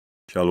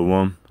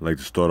Shalom. I'd like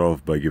to start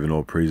off by giving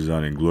all praises,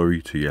 honor, and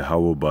glory to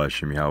Yahweh,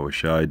 Ba'ashem Yahweh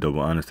Shai, double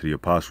honors to the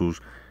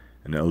apostles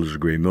and the elders of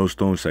Great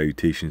Millstone.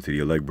 Salutations to the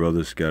elect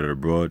brothers scattered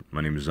abroad.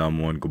 My name is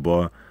Zamwan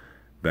Gabar,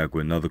 back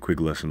with another quick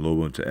lesson,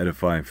 Lobo, to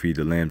edify and feed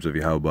the lambs of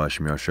Yahweh,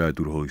 Ba'ashem Yahweh Shai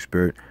through the Holy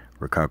Spirit,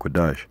 Rakak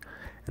Wadash.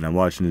 And I'm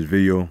watching this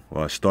video,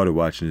 or I started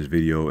watching this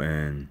video,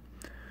 and,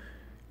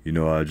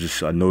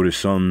 I noticed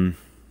something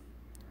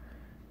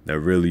that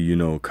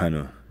really, kind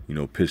of,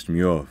 pissed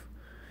me off,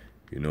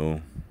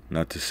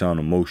 Not to sound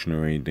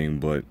emotional or anything,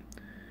 but,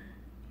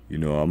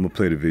 I'm going to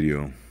play the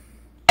video.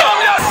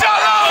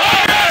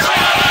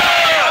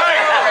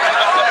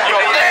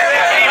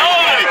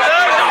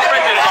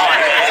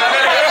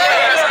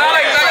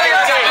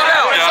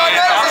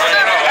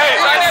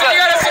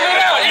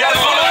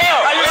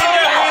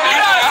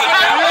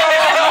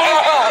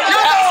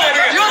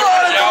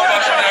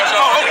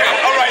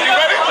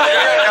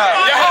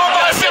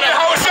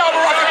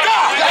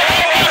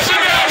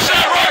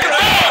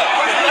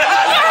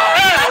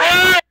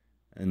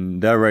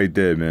 That right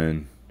there,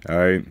 man. All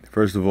right.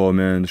 First of all,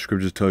 man, the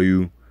scriptures tell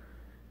you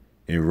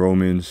in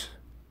Romans,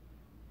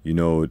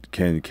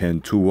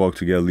 can two walk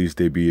together, at least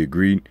they be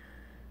agreed.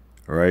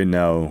 All right.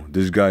 Now,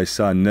 this guy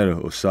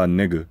SaNeter or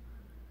SaNeter,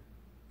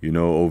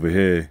 over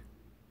here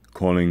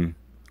calling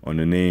on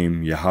the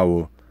name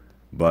Yahweh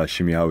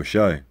Ba'ashem Yahweh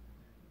Shai,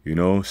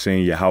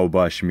 saying Yahweh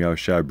Ba'ashem Yahweh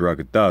Shai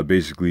Barakatah,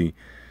 basically,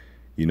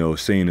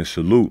 saying a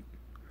salute,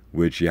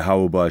 which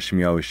Yahweh Ba'ashem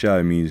Yahweh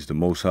Shai means the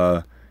Most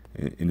High,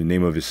 in the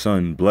name of his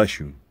son, bless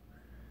you.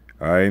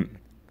 All right.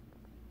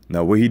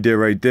 Now, what he did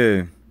right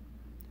there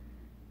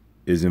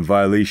is in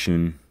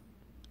violation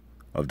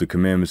of the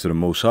commandments of the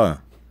Most High.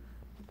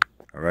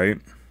 All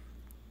right.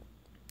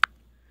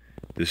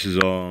 This is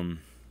the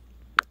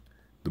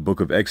book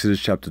of Exodus,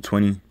 chapter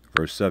 20,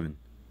 verse 7.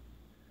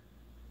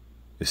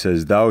 It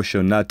says, "Thou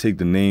shalt not take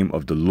the name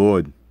of the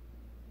Lord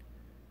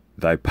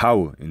thy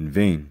power in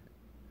vain,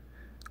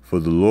 for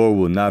the Lord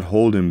will not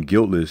hold him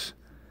guiltless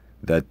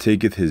that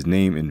taketh his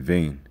name in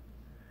vain."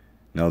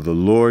 Now the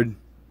Lord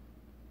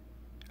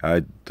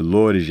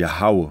is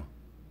Yahweh.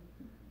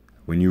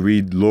 When you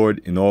read Lord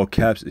in all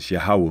caps, it's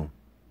Yahweh.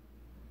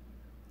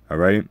 All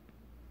right?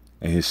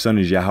 And his son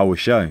is Yahweh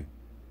Shai.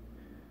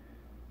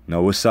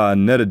 Now what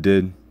SaNeter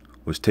did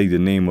was take the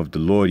name of the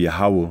Lord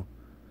Yahweh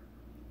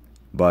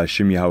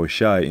Ba'ashem Yahweh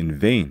Shai in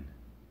vain.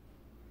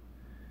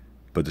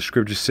 But the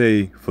scriptures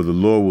say, for the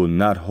Lord will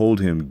not hold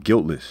him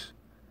guiltless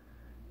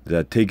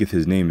that taketh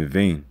his name in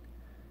vain.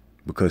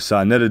 Because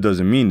SaNeter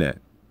doesn't mean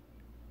that.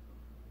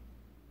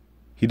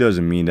 He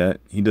doesn't mean that.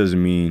 He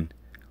doesn't mean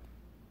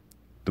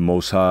the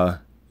Most High,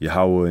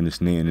 Yahweh, in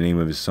the name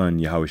of his son,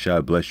 Yahweh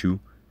Shai, bless you.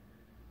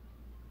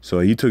 So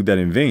he took that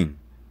in vain.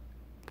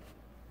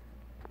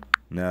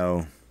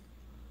 Now,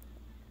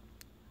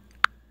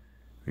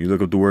 when you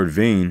look up the word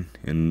vain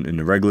in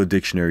the regular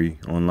dictionary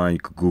online, you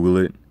could Google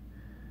it.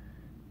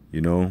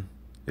 It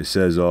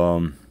says,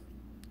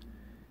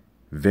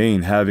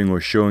 vain, having or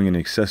showing an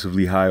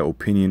excessively high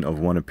opinion of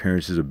one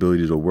appearance's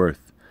abilities or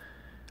worth.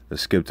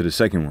 Let's skip to the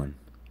second one.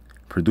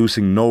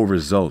 Producing no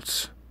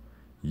results.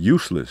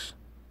 Useless.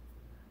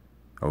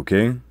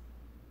 Okay?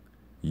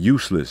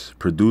 Useless.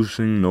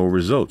 Producing no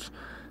results.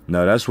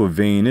 Now that's what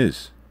vain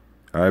is.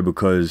 All right?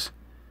 Because,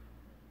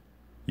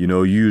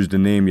 you use the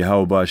name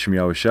Yahweh Ba'ashem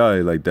Yahweh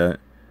Shai like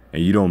that,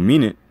 and you don't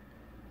mean it,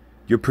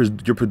 you're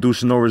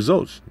producing no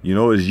results.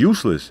 It's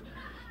useless.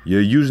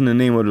 You're using the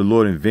name of the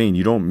Lord in vain.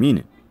 You don't mean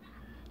it.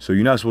 So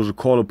you're not supposed to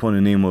call upon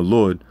the name of the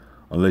Lord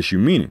unless you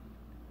mean it.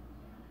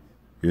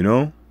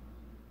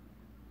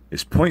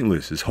 It's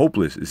pointless. It's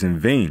hopeless. It's in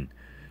vain.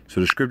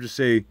 So the scriptures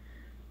say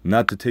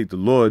not to take the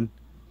Lord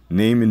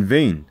name in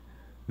vain.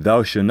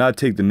 Thou shalt not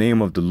take the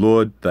name of the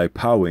Lord thy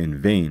power in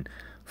vain,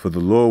 for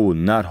the Lord will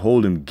not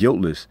hold him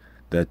guiltless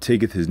that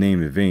taketh his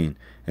name in vain.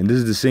 And this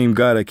is the same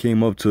guy that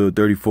came up to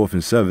 34th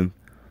and 7th,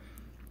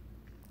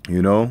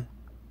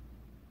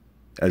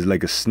 as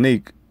like a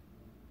snake,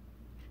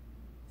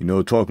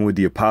 talking with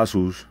the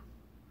apostles,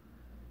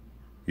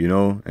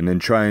 and then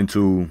trying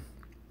to,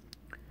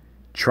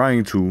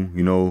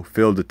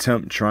 failed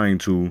attempt trying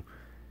to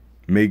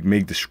make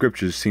the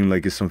scriptures seem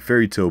like it's some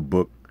fairy tale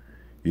book,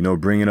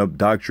 bringing up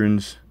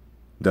doctrines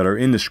that are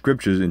in the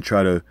scriptures and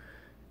try to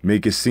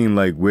make it seem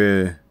like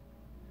we're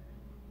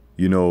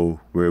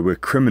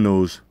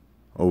criminals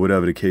or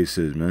whatever the case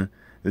is, man.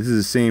 This is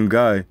the same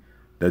guy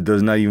that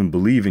does not even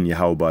believe in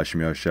Yahweh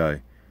Ba'ashem Yahweh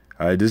Shai.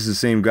 All right, this is the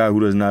same guy who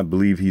does not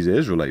believe he's an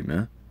Israelite,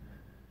 man.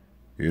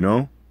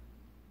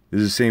 This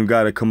is the same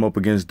guy that come up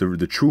against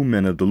the true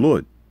men of the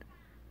Lord.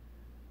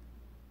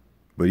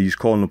 But he's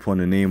calling upon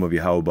the name of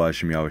Yahweh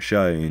Ba'ashem Yahweh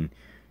Shai, and,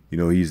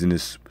 he's in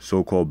this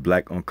so-called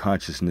black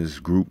unconsciousness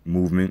group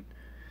movement.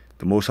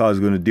 The Most High is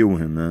going to deal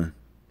with him, man.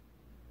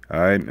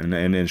 All right,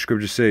 and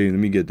scriptures say, let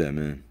me get that,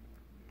 man.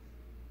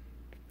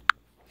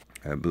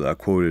 I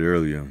quoted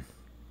earlier.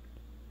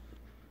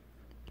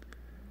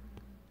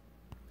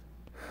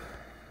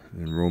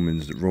 In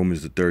Romans, the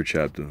 3rd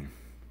chapter.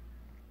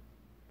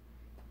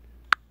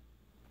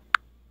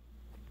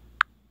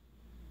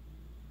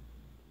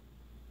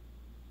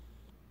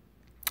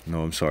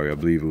 No, I'm sorry. I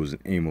believe it was in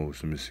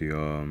Amos. Let me see.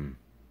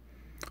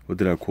 What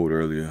did I quote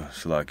earlier?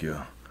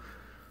 Salakia,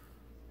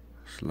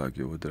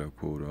 what did I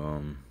quote?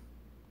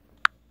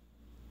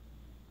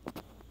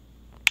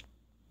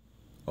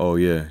 Oh,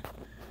 yeah.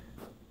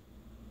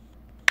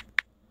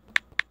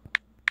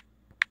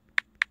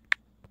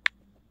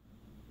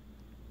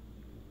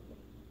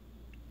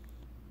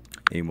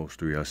 Amos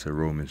 3. I said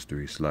Romans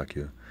 3.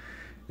 Salakia.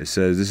 It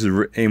says, this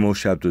is Amos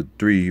chapter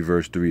 3,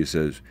 verse 3. It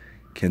says,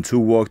 can two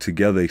walk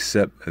together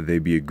except they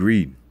be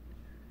agreed?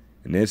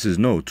 And the answer is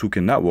no. Two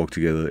cannot walk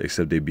together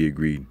except they be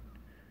agreed.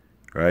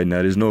 All right?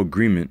 Now, there's no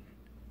agreement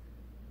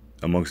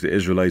amongst the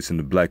Israelites and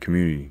the black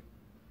community.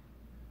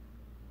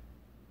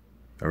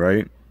 All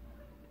right?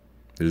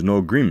 There's no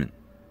agreement.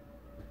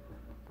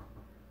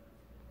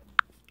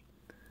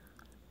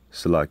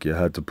 Salaki,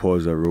 I had to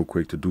pause that real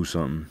quick to do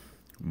something.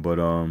 But,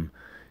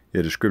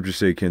 yeah, the scriptures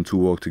say, can two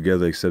walk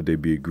together except they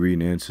be agreed?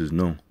 And the answer is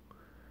no.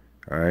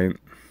 All right?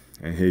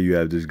 And here you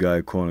have this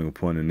guy calling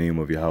upon the name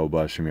of Yahweh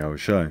B'Shem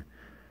Yahushai.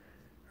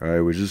 All right,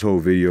 with this whole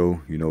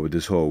video, you know, with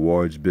this whole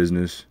awards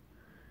business,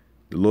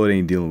 the Lord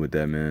ain't dealing with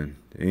that, man.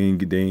 There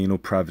ain't no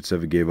prophets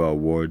ever gave out an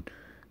award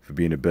for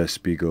being the best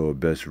speaker or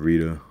best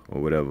reader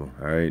or whatever.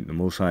 All right, the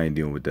Most High ain't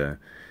dealing with that,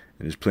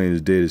 and it's plain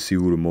as day to see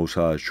who the Most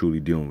High is truly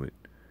dealing with.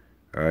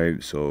 All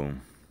right, so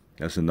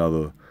that's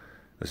another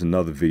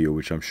video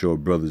which I'm sure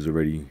brothers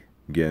already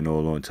getting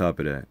all on top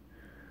of that.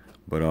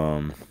 But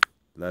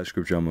last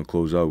scripture I'm gonna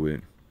close out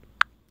with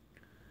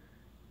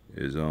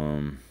is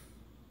the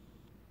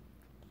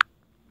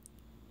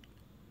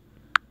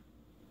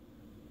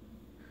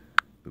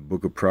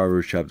book of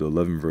Proverbs chapter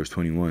 11 verse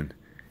 21. It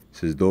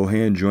says, though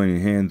hand join in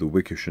hand, the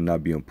wicked shall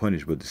not be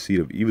unpunished, but the seed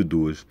of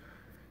evildoers,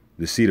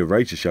 the seed of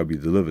righteous shall be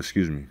delivered.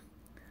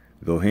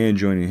 Though hand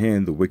join in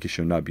hand, the wicked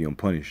shall not be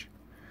unpunished,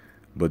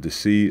 but the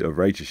seed of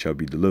righteous shall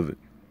be delivered.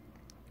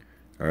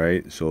 All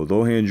right, so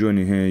though hand join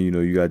in hand, you know,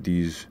 you got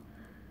these,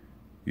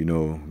 you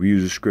know, we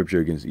use the scripture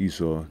against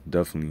Esau,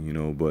 definitely, you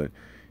know, but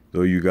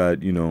though you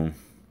got, you know,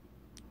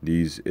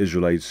 these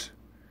Israelites,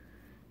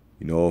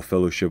 you know, all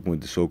fellowship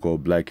with the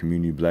so-called black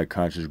community, black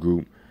conscious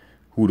group,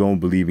 who don't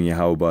believe in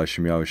Yahweh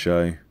B'Shem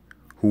Yahushai,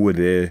 who were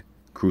there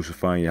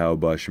crucifying Yahweh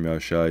B'Shem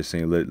Yahushai,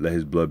 saying, let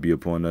his blood be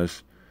upon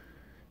us.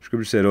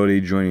 Scripture said, oh, they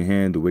join in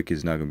hand, the wicked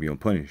is not going to be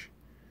unpunished.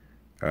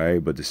 All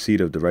right, but the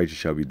seed of the righteous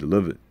shall be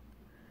delivered.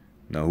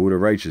 Now, who are the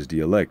righteous? The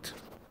elect.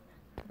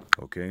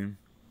 Okay?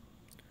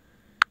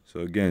 So,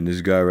 again, this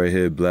guy right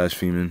here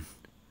blaspheming,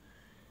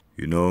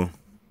 you know,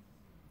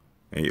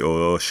 and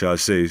or shall I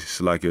say,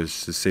 it's like to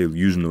say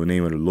using the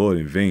name of the Lord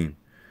in vain.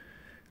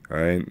 All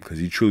right? Because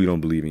he truly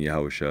don't believe in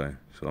Yahweh Shai.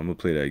 So, I'm going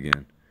to play that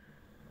again.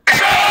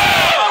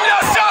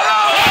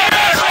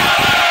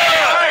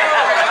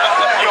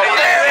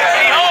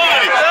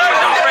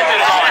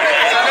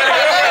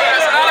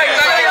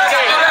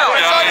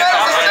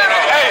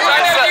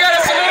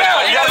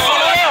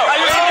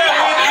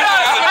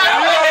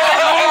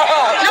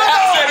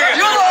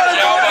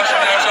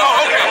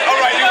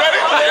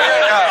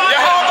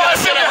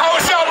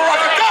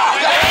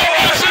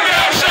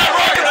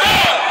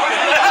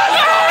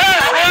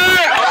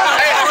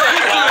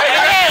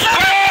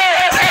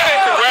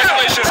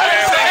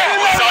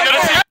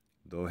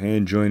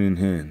 Hand joining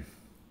hand,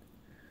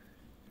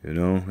 you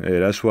know. Hey,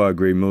 that's why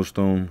Great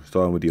Millstone,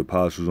 starting with the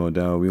apostles on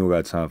down, we don't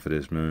got time for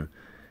this, man.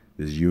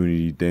 This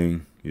unity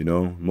thing, you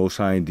know. Most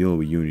High ain't dealing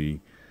with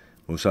unity.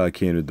 Most High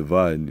came to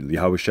divide.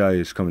 Yahweh Shai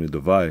is coming to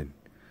divide.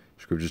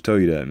 Scriptures tell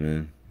you that,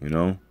 man, you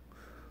know.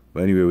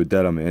 But anyway, with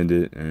that, I'm gonna end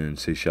it and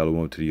say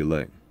shalom to the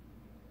elect.